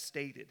that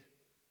stated.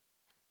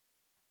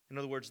 In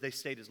other words, they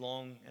stayed as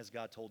long as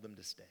God told them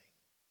to stay.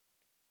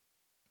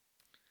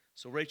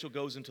 So Rachel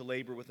goes into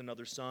labor with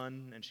another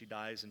son, and she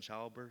dies in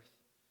childbirth.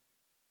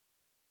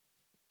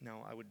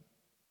 Now, I would,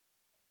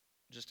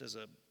 just as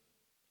a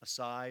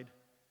aside,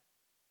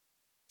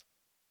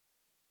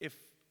 if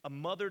a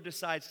mother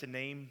decides to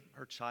name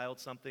her child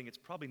something, it's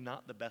probably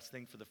not the best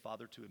thing for the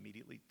father to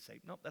immediately say,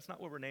 nope, that's not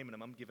what we're naming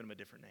him. I'm giving him a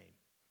different name.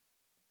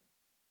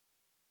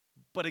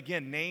 But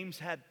again, names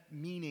had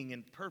meaning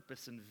and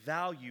purpose and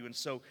value, and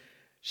so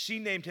she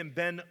named him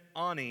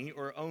Ben-Ani,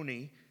 or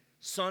Oni,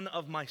 son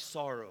of my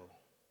sorrow.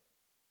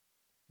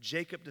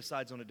 Jacob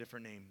decides on a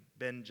different name,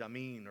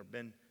 Benjamin, or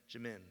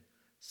Benjamin,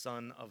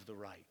 son of the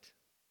right.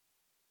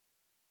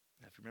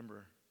 Now, if you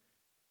remember,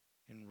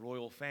 in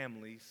royal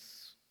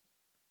families,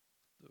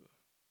 the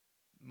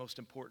most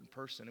important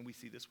person, and we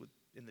see this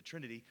in the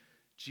Trinity,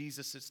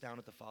 Jesus sits down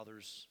at the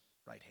Father's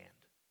right hand.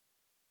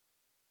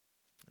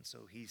 And so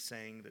he's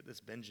saying that this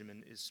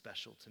Benjamin is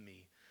special to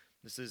me.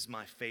 This is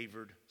my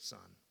favored son.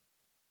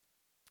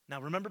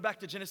 Now remember back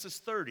to Genesis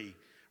 30.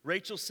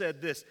 Rachel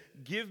said this,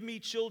 give me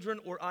children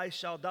or I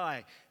shall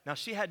die. Now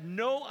she had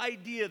no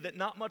idea that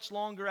not much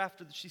longer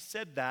after she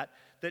said that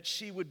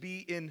she would be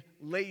in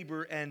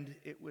labor and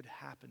it would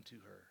happen to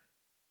her.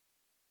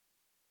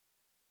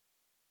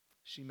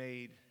 She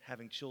made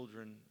having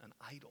children an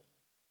idol.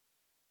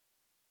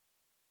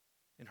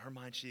 In her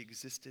mind, she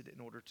existed in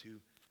order to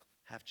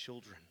have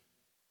children.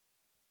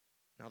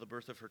 Now the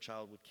birth of her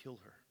child would kill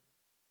her.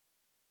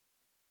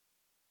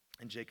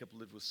 And Jacob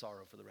lived with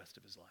sorrow for the rest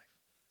of his life.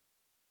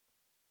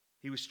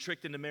 He was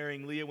tricked into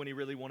marrying Leah when he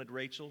really wanted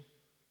Rachel.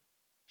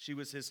 She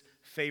was his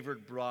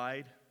favored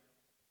bride.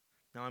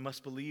 Now, I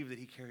must believe that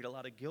he carried a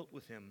lot of guilt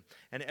with him.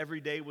 And every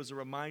day was a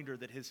reminder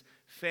that his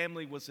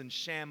family was in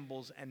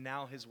shambles and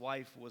now his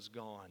wife was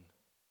gone.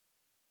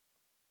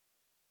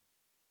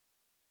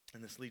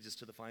 And this leads us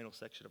to the final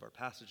section of our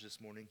passage this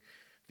morning,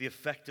 the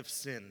effect of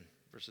sin,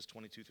 verses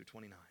 22 through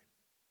 29.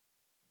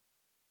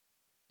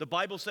 The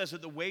Bible says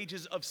that the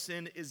wages of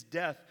sin is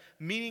death,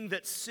 meaning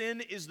that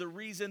sin is the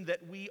reason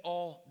that we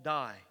all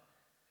die.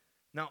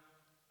 Now,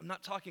 I'm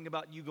not talking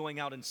about you going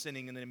out and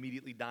sinning and then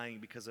immediately dying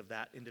because of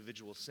that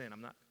individual sin.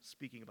 I'm not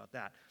speaking about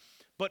that.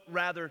 But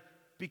rather,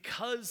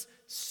 because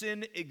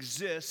sin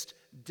exists,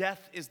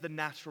 death is the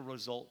natural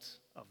result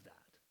of that.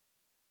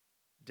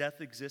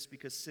 Death exists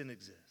because sin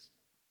exists.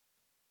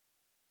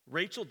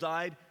 Rachel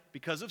died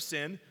because of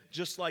sin,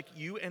 just like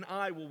you and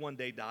I will one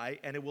day die,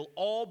 and it will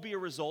all be a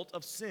result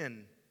of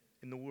sin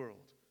in the world.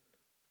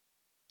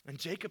 And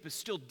Jacob is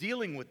still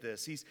dealing with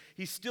this. He's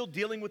still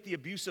dealing with the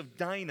abuse of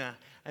Dinah,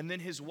 and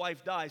then his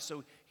wife dies.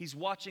 So he's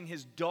watching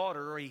his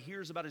daughter, or he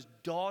hears about his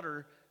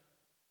daughter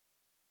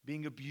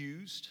being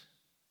abused.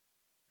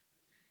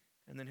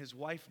 And then his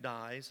wife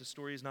dies. The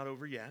story is not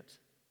over yet.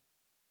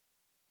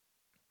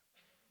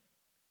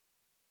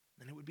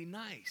 And it would be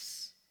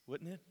nice,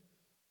 wouldn't it,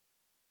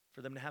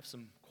 for them to have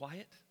some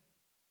quiet?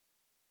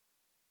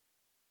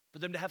 For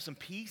them to have some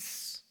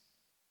peace?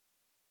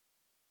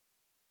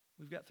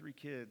 We've got 3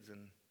 kids,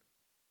 and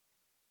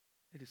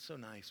it is so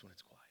nice when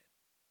it's quiet.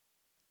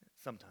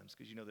 Sometimes,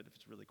 because you know that if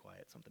it's really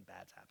quiet, something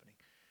bad's happening.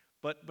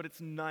 But it's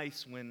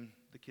nice when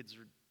the kids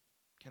are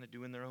kind of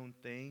doing their own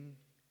thing.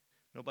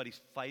 Nobody's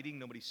fighting,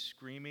 nobody's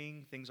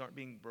screaming, things aren't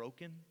being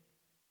broken.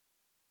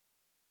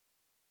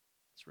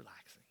 It's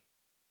relaxing.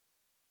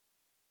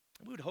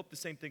 And we would hope the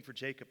same thing for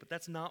Jacob, but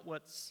that's not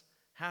what's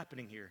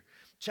happening here.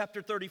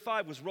 Chapter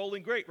 35 was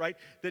rolling great, right?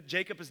 That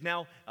Jacob is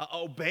now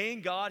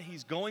obeying God.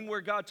 He's going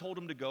where God told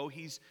him to go.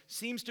 He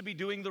seems to be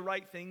doing the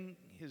right thing.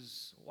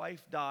 His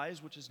wife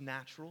dies, which is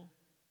natural.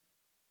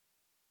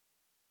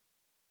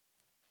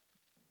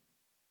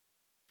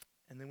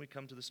 And then we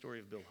come to the story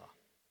of Bilhah.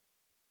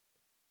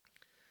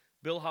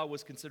 Bilhah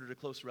was considered a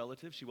close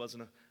relative. She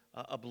wasn't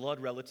a blood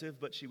relative,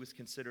 but she was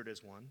considered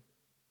as one.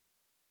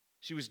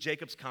 She was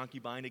Jacob's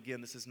concubine.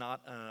 Again, this is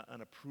not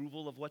an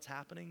approval of what's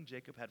happening.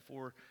 Jacob had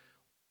 4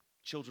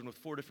 children with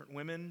 4 different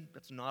women.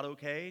 That's not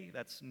okay.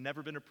 That's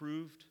never been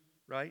approved,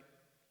 right?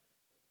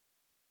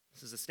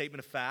 This is a statement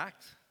of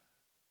fact.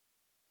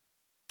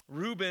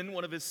 Reuben,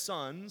 one of his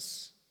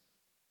sons,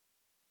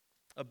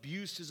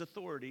 abused his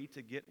authority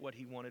to get what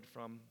he wanted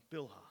from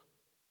Bilhah.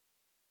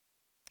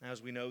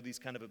 As we know, these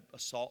kind of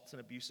assaults and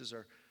abuses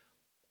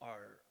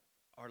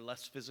are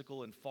less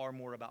physical and far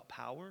more about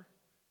power.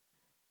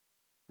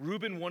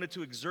 Reuben wanted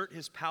to exert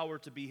his power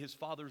to be his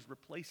father's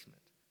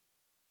replacement.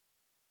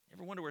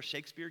 Ever wonder where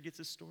Shakespeare gets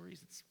his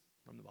stories? It's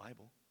from the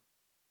Bible.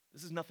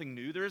 This is nothing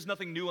new. There is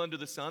nothing new under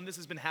the sun. This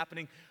has been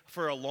happening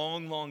for a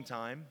long, long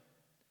time.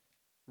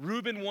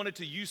 Reuben wanted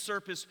to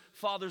usurp his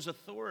father's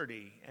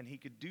authority, and he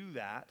could do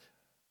that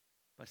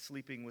by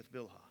sleeping with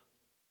Bilhah.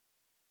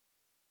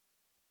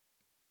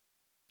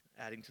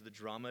 Adding to the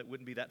drama, it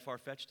wouldn't be that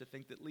far-fetched to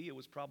think that Leah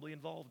was probably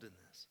involved in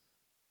this.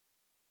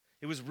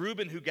 It was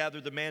Reuben who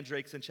gathered the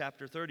mandrakes in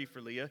chapter 30 for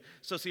Leah,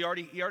 so he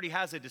already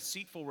has a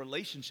deceitful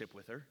relationship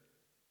with her.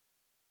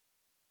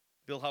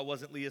 Bilhah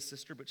wasn't Leah's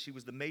sister, but she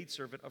was the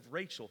maidservant of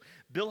Rachel.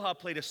 Bilhah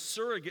played a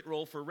surrogate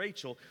role for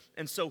Rachel,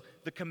 and so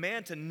the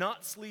command to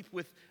not sleep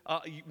with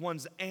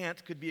one's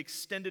aunt could be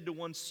extended to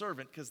one's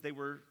servant because they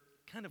were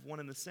kind of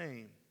one and the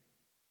same.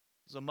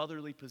 It was a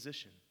motherly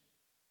position.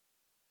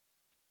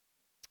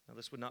 Now,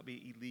 this would not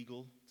be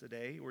illegal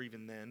today or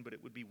even then, but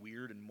it would be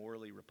weird and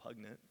morally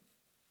repugnant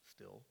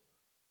still.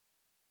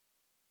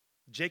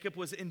 Jacob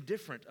was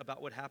indifferent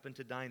about what happened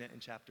to Dinah in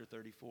chapter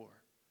 34.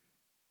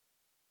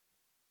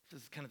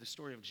 This is kind of the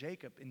story of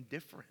Jacob,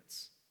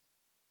 indifference.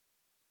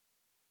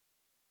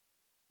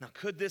 Now,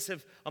 could this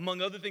have,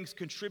 among other things,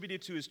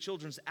 contributed to his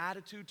children's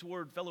attitude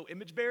toward fellow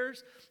image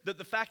bearers? That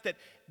the fact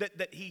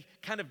that he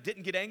kind of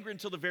didn't get angry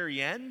until the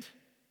very end?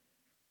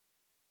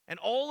 And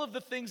all of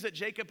the things that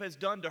Jacob has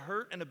done to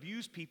hurt and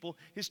abuse people,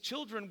 his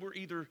children were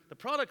either the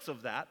products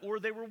of that or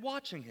they were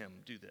watching him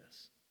do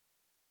this.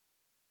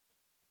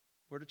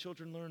 Where do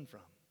children learn from?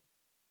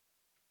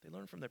 They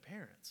learn from their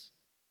parents.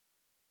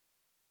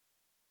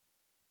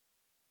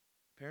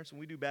 Parents, when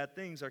we do bad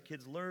things, our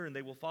kids learn.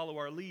 They will follow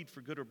our lead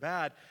for good or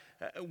bad.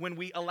 When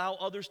we allow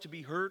others to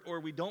be hurt or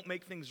we don't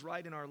make things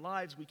right in our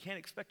lives, we can't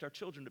expect our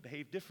children to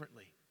behave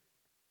differently.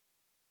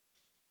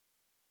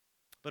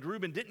 But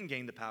Reuben didn't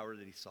gain the power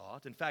that he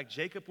sought. In fact,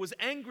 Jacob was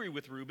angry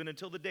with Reuben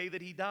until the day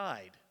that he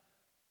died.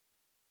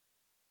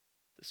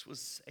 This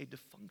was a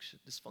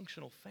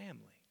dysfunctional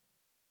family.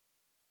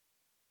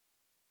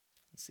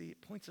 And see,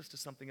 it points us to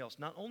something else.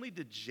 Not only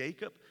did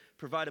Jacob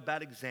provide a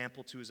bad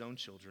example to his own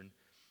children,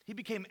 he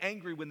became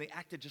angry when they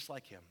acted just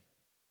like him.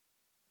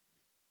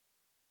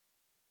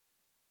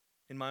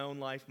 In my own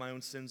life, my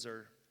own sins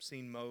are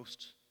seen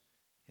most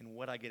in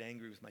what I get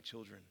angry with my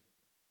children.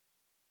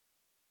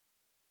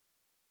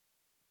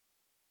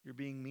 you're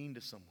being mean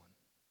to someone.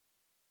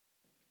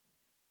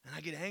 And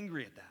I get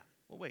angry at that.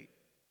 Well, wait,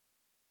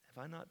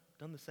 have I not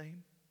done the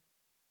same?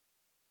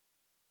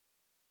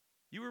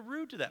 You were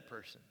rude to that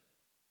person.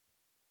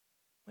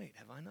 Wait,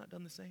 have I not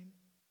done the same?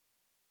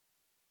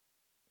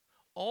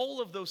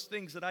 All of those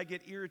things that I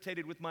get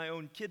irritated with my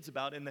own kids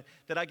about and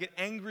that I get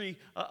angry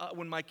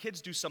when my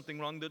kids do something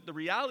wrong, the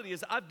reality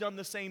is I've done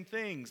the same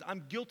things.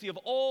 I'm guilty of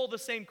all the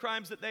same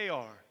crimes that they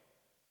are.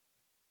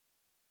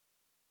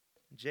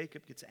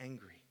 Jacob gets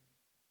angry.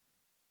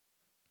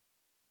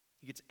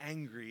 He gets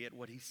angry at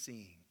what he's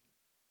seeing.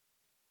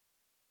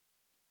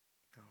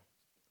 Now,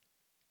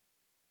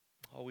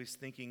 always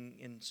thinking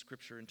in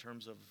Scripture in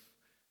terms of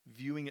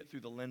viewing it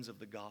through the lens of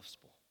the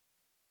gospel.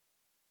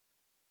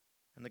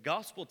 And the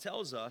gospel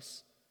tells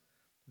us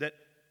that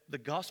the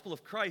gospel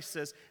of Christ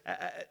says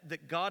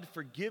that God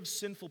forgives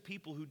sinful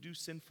people who do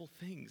sinful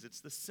things.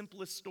 It's the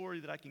simplest story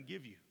that I can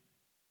give you.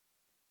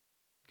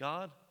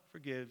 God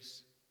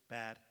forgives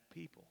bad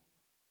people.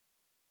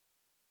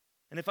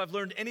 And if I've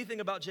learned anything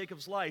about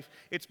Jacob's life,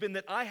 it's been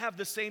that I have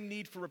the same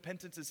need for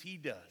repentance as he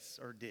does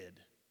or did.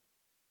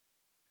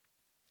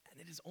 And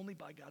it is only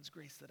by God's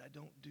grace that I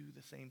don't do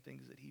the same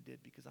things that he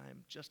did, because I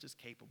am just as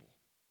capable.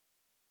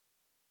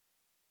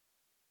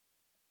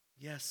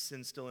 Yes,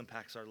 sin still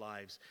impacts our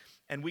lives,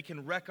 and we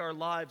can wreck our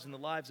lives and the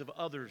lives of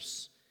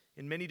others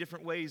in many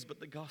different ways, but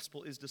the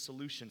gospel is the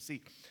solution.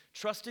 See,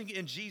 trusting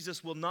in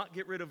Jesus will not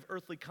get rid of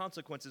earthly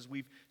consequences.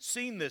 We've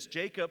seen this.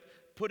 Jacob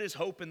put his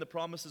hope in the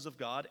promises of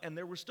God, and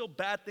there were still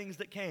bad things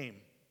that came.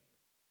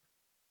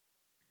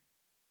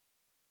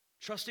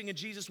 Trusting in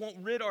Jesus won't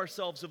rid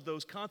ourselves of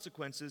those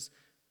consequences,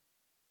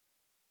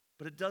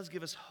 but it does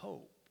give us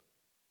hope.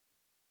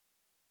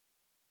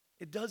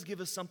 It does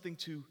give us something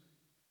to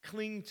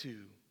cling to.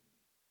 You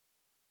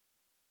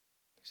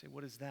say,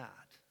 what is that?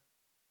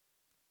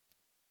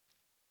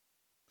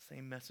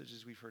 Same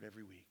messages we've heard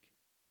every week.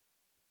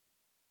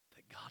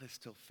 That God is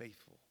still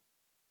faithful,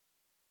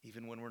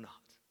 even when we're not.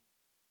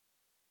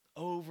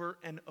 Over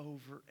and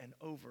over and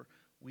over,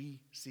 we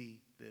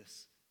see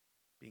this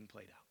being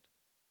played out.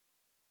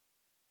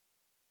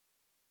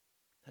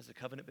 Has the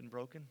covenant been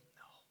broken?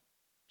 No.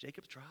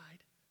 Jacob tried.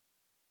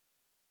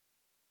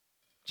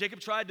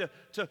 Jacob tried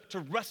to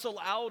wrestle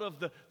out of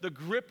the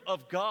grip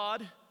of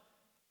God.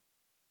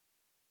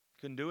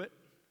 Couldn't do it.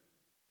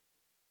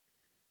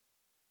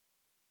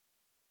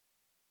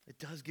 It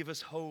does give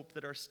us hope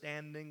that our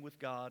standing with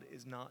God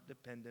is not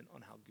dependent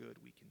on how good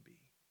we can be.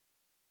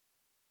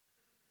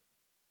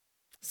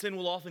 Sin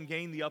will often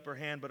gain the upper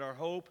hand, but our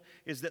hope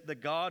is that the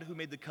God who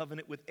made the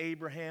covenant with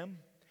Abraham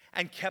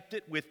and kept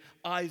it with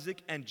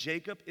Isaac and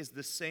Jacob is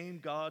the same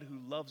God who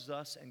loves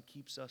us and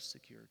keeps us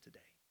secure today.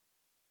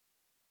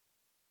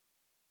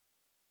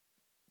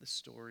 The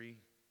story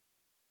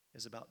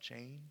is about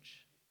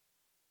change.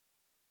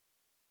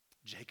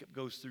 Jacob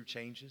goes through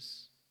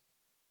changes,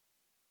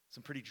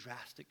 some pretty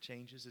drastic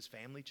changes. His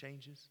family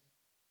changes.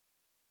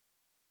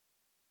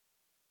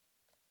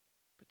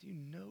 But do you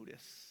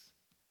notice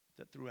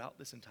that throughout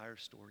this entire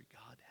story,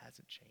 God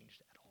hasn't changed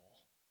at all?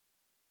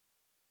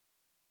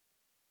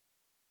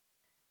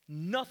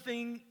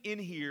 Nothing in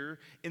here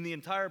in the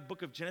entire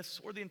book of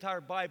Genesis or the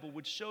entire Bible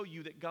would show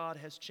you that God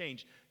has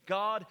changed.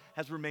 God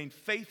has remained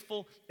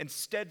faithful and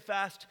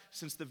steadfast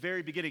since the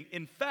very beginning.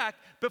 In fact,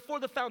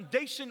 before the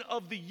foundation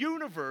of the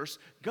universe,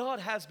 God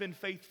has been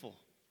faithful.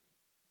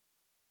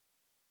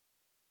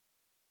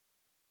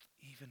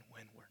 Even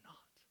when we're not.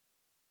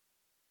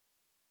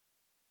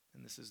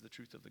 And this is the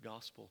truth of the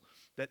gospel,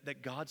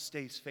 that God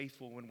stays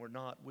faithful when we're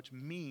not, which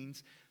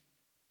means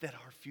that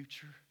our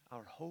future,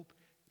 our hope,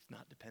 is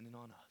not dependent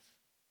on us.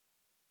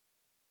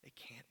 It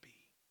can't be.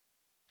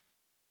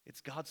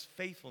 It's God's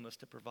faithfulness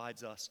that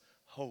provides us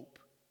hope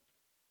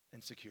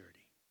and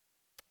security.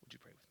 Would you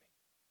pray with me?